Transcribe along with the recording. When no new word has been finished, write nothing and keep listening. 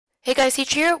Hey guys,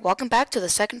 Teacher here. Welcome back to the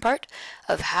second part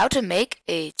of how to make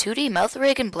a 2D mouth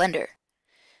rig in Blender.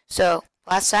 So,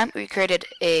 last time we created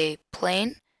a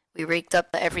plane. We rigged up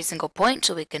every single point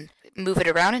so we can move it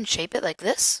around and shape it like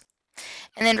this.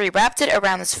 And then we wrapped it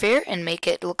around the sphere and make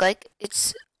it look like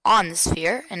it's on the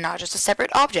sphere and not just a separate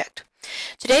object.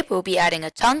 Today we'll be adding a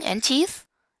tongue and teeth,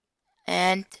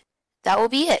 and that will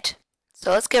be it. So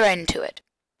let's get right into it.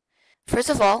 First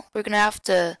of all, we're going to have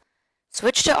to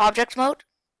switch to object mode.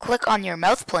 Click on your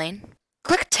mouth plane,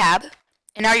 click tab,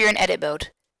 and now you're in edit mode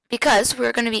because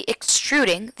we're going to be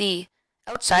extruding the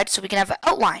outside so we can have an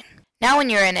outline. Now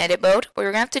when you're in edit mode, what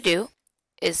you're going to have to do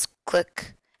is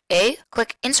click A,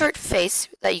 click insert face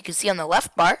that you can see on the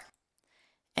left bar,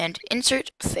 and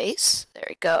insert face. There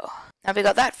we go. Now we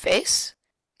got that face.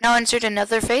 Now insert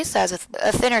another face that has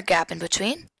a thinner gap in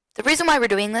between. The reason why we're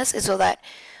doing this is so that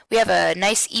we have a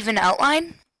nice even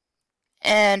outline,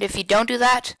 and if you don't do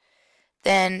that,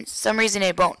 then some reason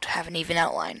it won't have an even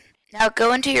outline. Now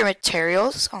go into your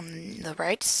materials on the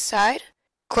right side,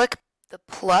 click the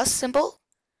plus symbol,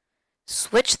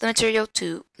 switch the material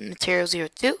to material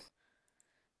 02,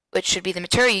 which should be the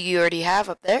material you already have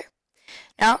up there.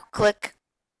 Now click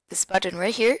this button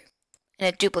right here,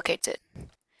 and it duplicates it.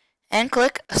 And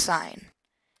click assign.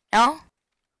 Now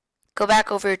go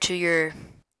back over to your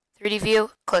 3D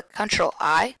view, click Ctrl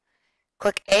I,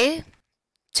 click A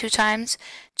 2 times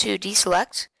to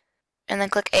deselect, and then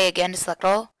click A again to select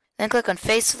all. Then click on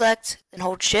face select, then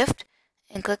hold shift,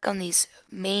 and click on these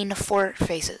main 4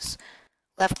 faces.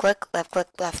 Left click, left click,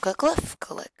 left click, left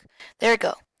click. There we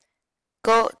go.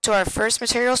 Go to our first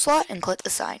material slot and click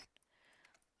assign.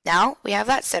 Now we have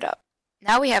that set up.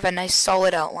 Now we have a nice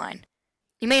solid outline.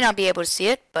 You may not be able to see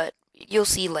it, but you'll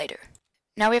see later.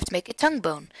 Now we have to make a tongue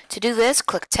bone. To do this,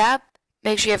 click tab,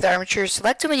 make sure you have the armature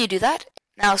selected when you do that.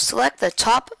 Now select the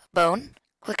top bone,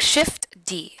 click Shift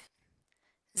D,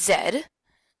 Z,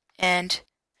 and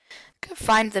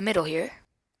find the middle here.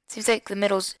 Seems like the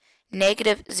middle's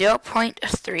negative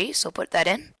 0.3, so put that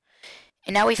in.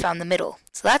 And now we found the middle.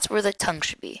 So that's where the tongue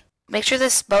should be. Make sure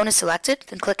this bone is selected,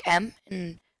 then click M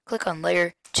and click on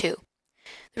layer 2.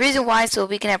 The reason why is so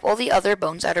we can have all the other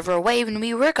bones out of our way when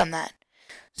we work on that.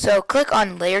 So click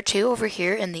on layer 2 over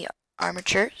here in the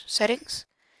armature settings.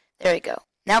 There we go.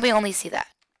 Now we only see that.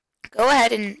 Go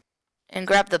ahead and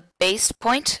grab the base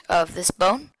point of this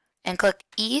bone and click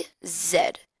EZ.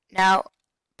 Now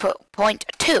put point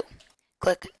 2.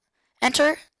 Click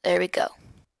enter. There we go.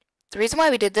 The reason why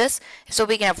we did this is so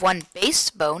we can have one base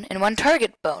bone and one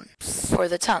target bone for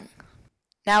the tongue.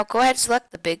 Now go ahead and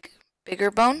select the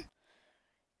bigger bone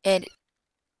and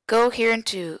go here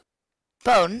into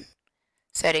bone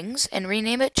settings and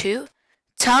rename it to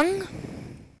tongue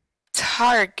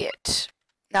target.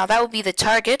 Now that will be the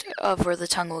target of where the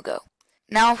tongue will go.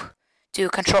 Now do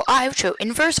Ctrl I to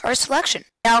inverse our selection.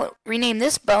 Now rename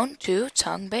this bone to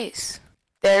tongue base.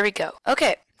 There we go.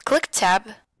 Okay, click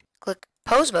tab, click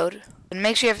pose mode, and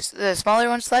make sure you have the smaller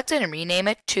one selected and rename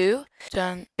it to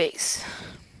tongue base.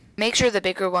 Make sure the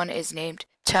bigger one is named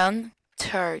tongue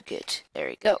target. There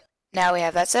we go. Now we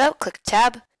have that set up. Click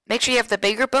tab. Make sure you have the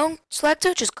bigger bone selected,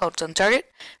 which is called tongue target.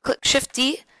 Click Shift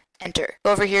D, enter.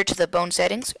 Go over here to the bone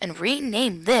settings and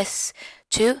rename this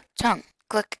to tongue.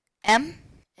 Click M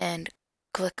and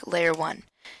click layer 1.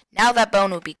 Now that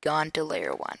bone will be gone to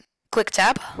layer 1. Click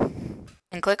tab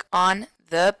and click on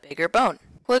the bigger bone.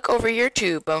 Click over here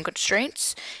to bone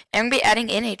constraints and we'll be adding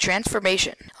in a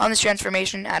transformation. On this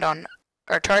transformation, add on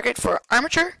our target for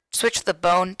armature, switch the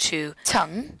bone to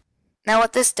tongue. Now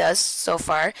what this does so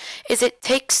far is it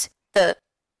takes the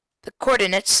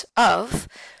coordinates of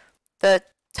the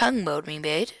tongue mode we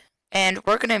made, and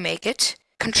we're going to make it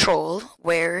control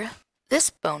where this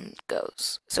bone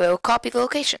goes. So it will copy the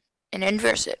location and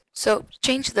inverse it. So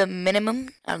change the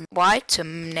minimum on Y to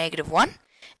 -1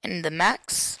 and the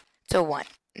max to 1.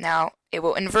 Now it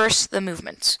will inverse the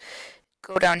movements.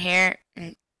 Go down here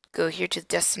and go here to the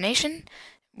destination.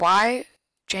 Y,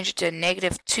 change it to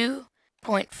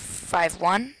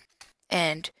 -2.51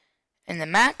 and the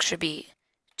max should be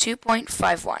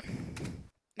 2.51.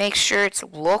 Make sure it's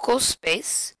local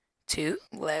space to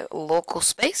local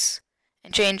space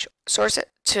and change source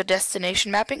to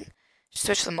destination mapping.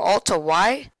 Switch them all to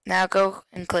Y. Now go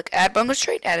and click add bone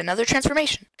constraint, add another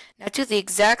transformation. Now do the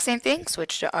exact same thing.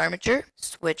 Switch to armature,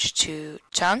 switch to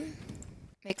tongue.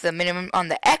 Make the minimum on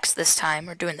the X this time,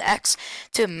 or doing the X,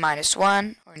 to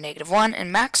 -1 or -1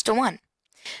 and max to 1.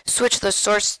 Switch the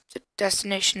source to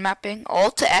destination mapping all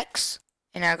to X.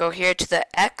 And now go here to the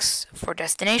X for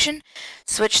destination.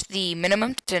 Switch the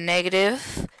minimum to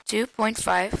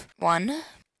 -2.51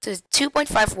 to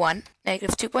 2.51,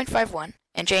 -2.51,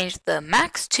 and change the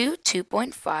max to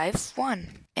 2.51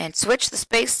 and switch the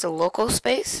space to local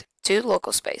space to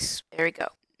local space. There we go.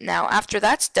 Now after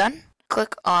that's done,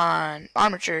 click on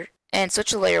armature and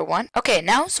switch to layer 1. Okay,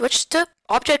 now switch to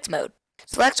object mode.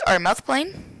 Select our mouth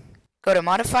plane, go to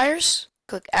modifiers,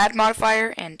 click add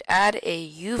modifier and add a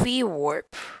UV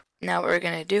warp. Now what we're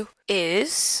going to do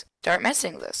is start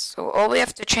messing with this. So all we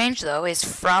have to change though is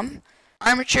from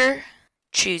armature,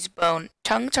 choose bone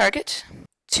tongue target,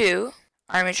 to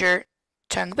armature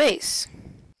tongue base.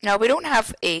 Now we don't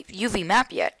have a UV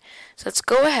map yet, so let's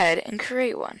go ahead and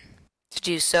create one. To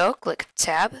do so, click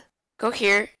tab, go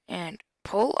here and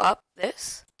pull up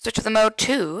this, switch the mode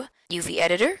to UV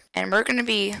editor, and we're going to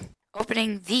be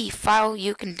opening the file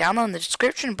you can download in the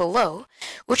description below,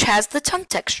 which has the tongue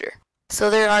texture. So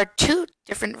there are two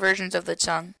different versions of the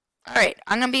tongue. Alright,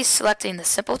 I'm going to be selecting the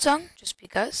simple tongue, just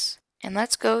because. And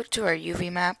let's go to our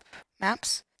UV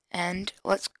maps, and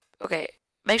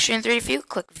make sure in 3D view,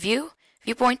 click view,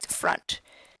 viewpoint front.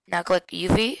 Now click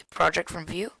UV, project from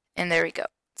view, and there we go.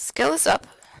 Scale this up,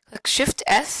 click Shift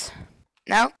S.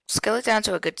 Now scale it down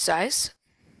to a good size.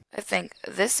 I think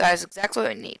this size is exactly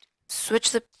what we need.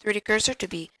 Switch the 3D cursor to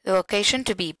be the location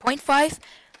to be 0.5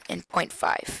 and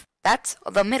 0.5. That's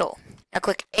the middle. Now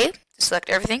click A to select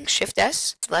everything, Shift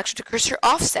S, selection to cursor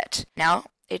offset. Now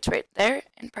it's right there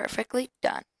and perfectly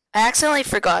done. I accidentally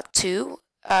forgot to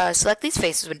select these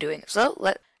faces when doing it, so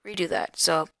let's redo that.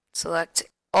 So select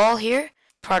all here,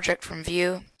 project from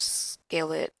view,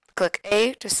 scale it, click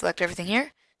A to select everything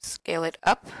here, scale it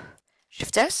up,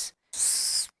 Shift S,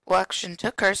 selection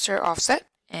to cursor offset,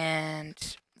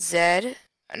 and Z,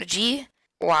 G,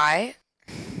 Y,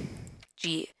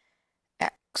 G,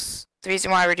 X. The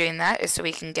reason why we're doing that is so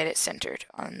we can get it centered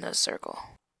on the circle.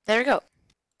 There we go.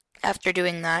 After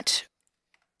doing that,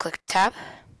 click tab,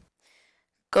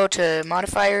 go to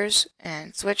modifiers,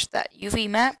 and switch that UV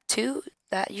map to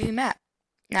that UV map.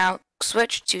 Now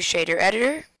switch to shader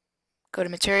editor, go to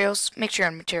materials, make sure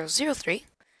you're on materials 03,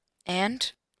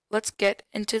 and let's get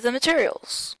into the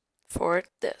materials for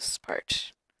this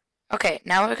part. Okay,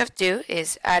 now what we have to do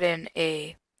is add in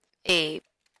a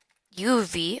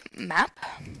UV map,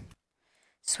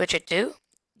 switch it to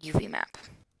UV map.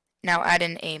 Now add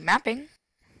in a mapping,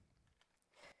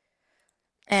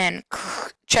 and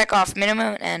check off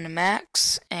minimum and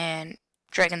max, and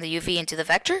drag in the UV into the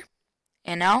vector.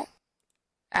 And now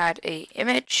add a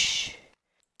image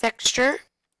texture.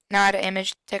 Now add an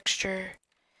image texture.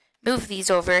 Move these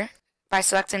over by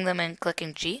selecting them and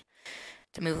clicking G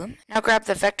to move them. Now grab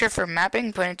the vector for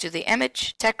mapping, put it into the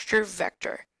image texture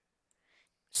vector.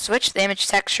 Switch the image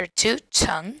texture to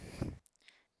tongue,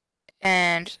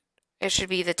 and it should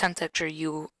be the tongue texture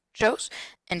you chose,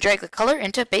 and drag the color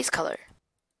into base color.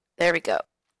 There we go.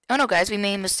 Oh no guys, we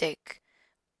made a mistake.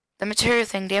 The material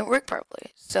thing didn't work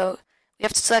properly. So we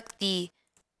have to select the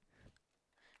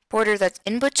border that's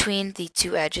in between the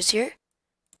two edges here.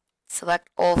 Select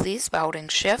all of these by holding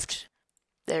shift.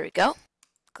 There we go.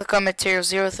 Click on material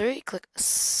 03, click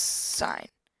assign.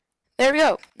 There we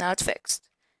go. Now it's fixed.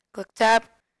 Click tab,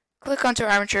 click onto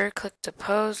armature, click to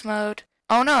pose mode.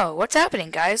 Oh no, what's happening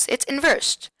guys? It's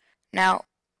inversed. Now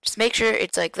just make sure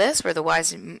it's like this, where the y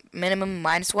is minimum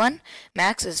 -1,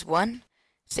 max is 1.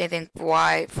 Same thing for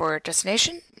y for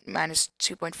destination, minus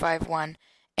 2.51,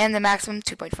 and the maximum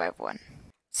 2.51.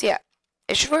 So yeah,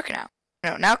 it should work now.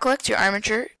 Now click to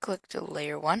armature, click to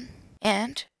layer 1,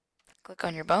 and click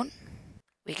on your bone.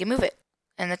 We can move it,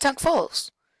 and the tongue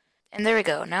follows. And there we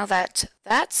go. Now that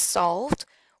that's solved,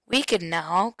 we can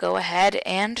now go ahead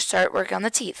and start working on the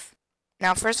teeth.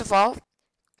 Now first of all,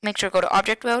 make sure to go to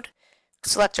object mode,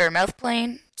 select our mouth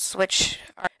plane, switch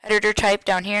our editor type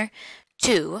down here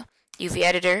to UV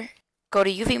editor, go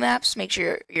to UV maps, make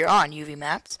sure you're on UV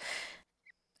maps,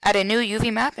 add a new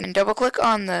UV map and double click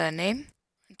on the name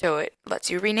until it lets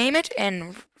you rename it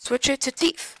and switch it to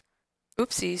teeth.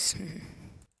 Oopsies.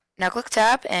 Now click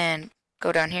tab and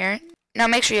go down here. Now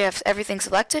make sure you have everything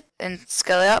selected and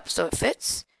scale it up so it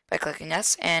fits by clicking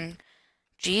S and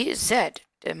GZ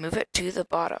to move it to the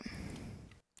bottom.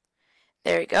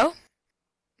 There we go.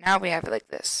 Now we have it like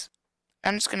this.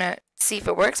 I'm just gonna see if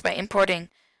it works by importing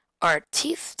our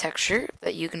teeth texture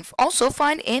that you can also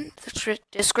find in the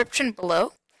description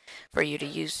below for you to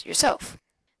use yourself.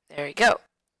 There we go.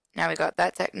 Now we got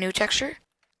that new texture.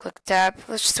 Click tab.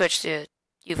 Let's switch to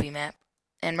UV map.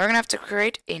 And we're gonna have to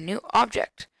create a new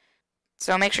object.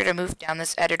 So make sure to move down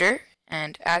this editor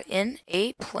and add in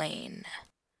a plane.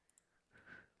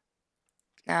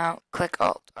 Now click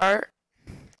Alt-R,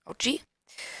 Alt-G.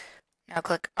 Now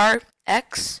click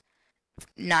RX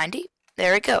 90.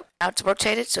 There we go. Now it's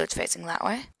rotated so it's facing that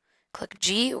way. Click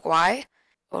G, Y,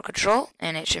 hold Control,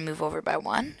 and it should move over by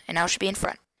 1, and now it should be in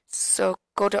front. So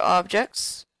go to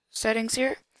Objects, Settings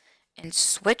here, and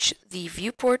switch the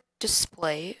viewport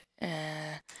display,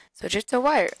 switch it to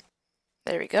wire.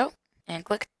 There we go. And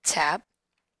click Tab.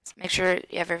 Make sure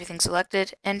you have everything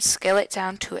selected, and scale it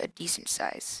down to a decent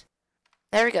size.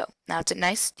 There we go. Now it's a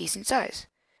nice, decent size.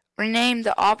 Rename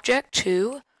the object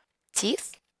to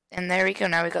Teeth, and there we go.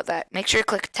 Now we got that. Make sure to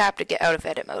click Tab to get out of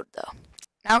edit mode, though.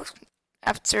 Now,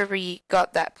 after we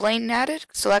got that plane added,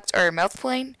 select our mouth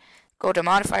plane, go to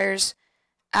Modifiers,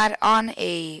 add on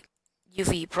a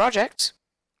UV project,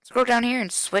 scroll down here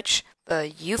and switch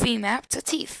the UV map to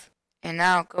Teeth. And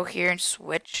now go here and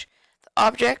switch the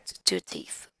object to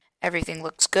Teeth. Everything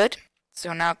looks good.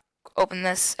 So now open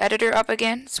this editor up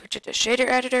again, switch it to Shader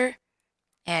Editor,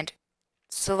 and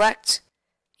select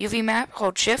UV map,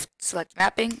 hold Shift, select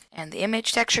Mapping, and the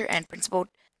image texture and principled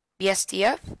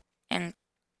BSDF, and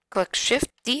click Shift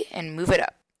D and move it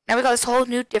up. Now we got this whole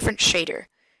new different shader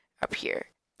up here.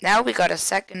 Now we got a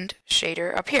second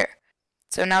shader up here.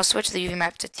 So now switch the UV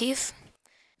map to Teeth,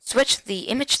 switch the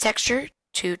image texture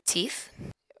to Teeth,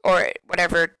 or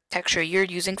whatever texture you're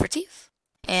using for Teeth,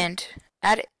 and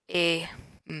add a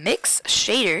mix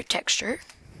shader texture,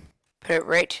 put it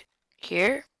right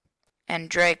here, and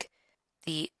drag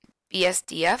the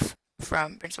BSDF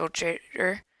from principled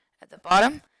shader at the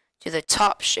bottom to the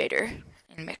top shader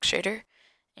in mix shader,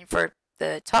 and for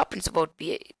the top principled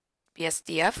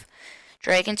BSDF,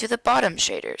 drag into the bottom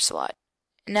shader slot.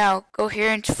 Now go here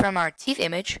and from our Teeth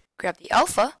image, grab the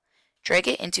alpha, drag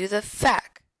it into the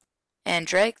FAC, and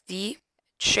drag the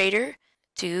shader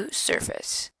to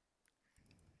surface.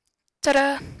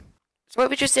 Ta-da! So what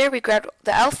we just did, we grabbed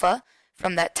the alpha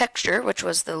from that texture, which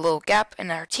was the little gap in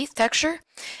our teeth texture,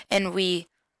 and we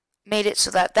made it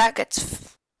so that that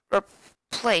gets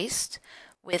replaced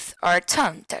with our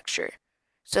tongue texture.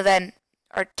 So then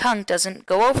our tongue doesn't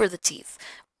go over the teeth,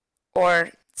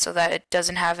 or so that it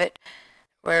doesn't have it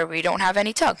where we don't have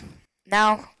any tongue.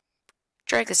 Now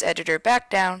drag this editor back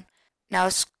down. Now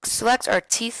select our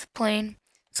teeth plane,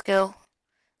 scale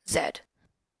Z.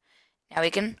 Now we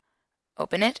can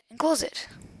open it and close it.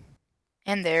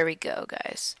 And there we go,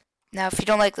 guys. Now if you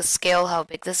don't like the scale, how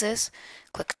big this is,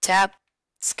 click Tab,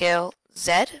 Scale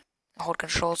Z, hold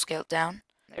Control, scale it down.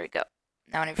 There we go.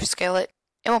 Now whenever you scale it,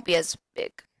 it won't be as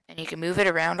big. And you can move it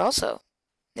around also.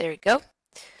 There we go.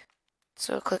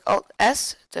 So click Alt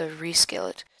S to rescale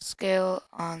it. Scale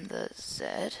on the Z.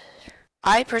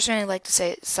 I personally like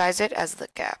to size it as the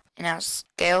gap. And now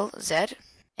scale Z,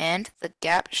 and the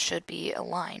gap should be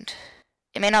aligned.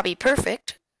 It may not be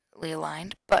perfectly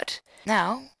aligned, but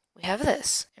now we have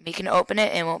this. And we can open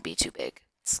it and it won't be too big.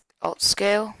 Alt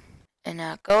scale. And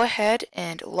now go ahead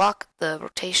and lock the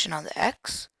rotation on the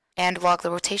X, and lock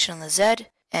the rotation on the Z,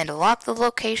 and lock the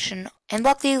location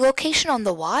on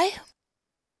the Y.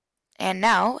 And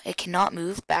now it cannot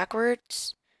move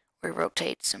backwards or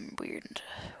rotate some weird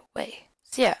way.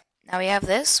 So yeah, now we have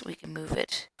this. We can move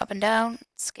it up and down,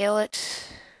 scale it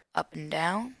up and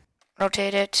down,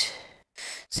 rotate it.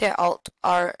 So yeah, Alt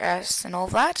RS and all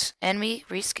that, and we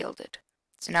rescaled it.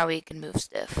 So now we can move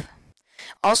stiff.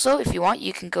 Also, if you want,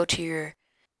 you can go to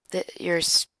your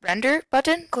render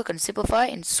button, click on Simplify,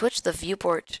 and switch the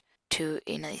viewport to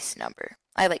a nice number.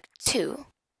 I like 2.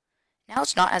 Now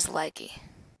it's not as laggy.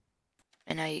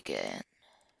 And now you can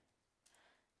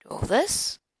do all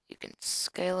this. You can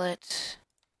scale it.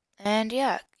 And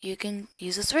yeah, you can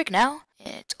use this rig now.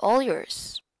 It's all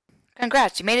yours.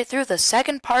 Congrats, you made it through the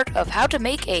second part of how to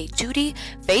make a 2D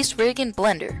face rig in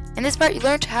Blender. In this part, you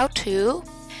learned how to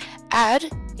add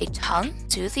a tongue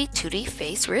to the 2D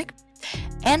face rig,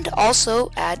 and also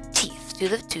add teeth to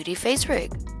the 2D face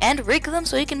rig, and rig them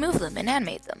so you can move them and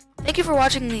animate them. Thank you for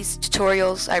watching these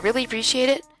tutorials. I really appreciate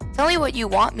it. Tell me what you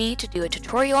want me to do a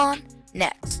tutorial on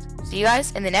next. See you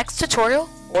guys in the next tutorial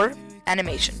or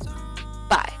animation.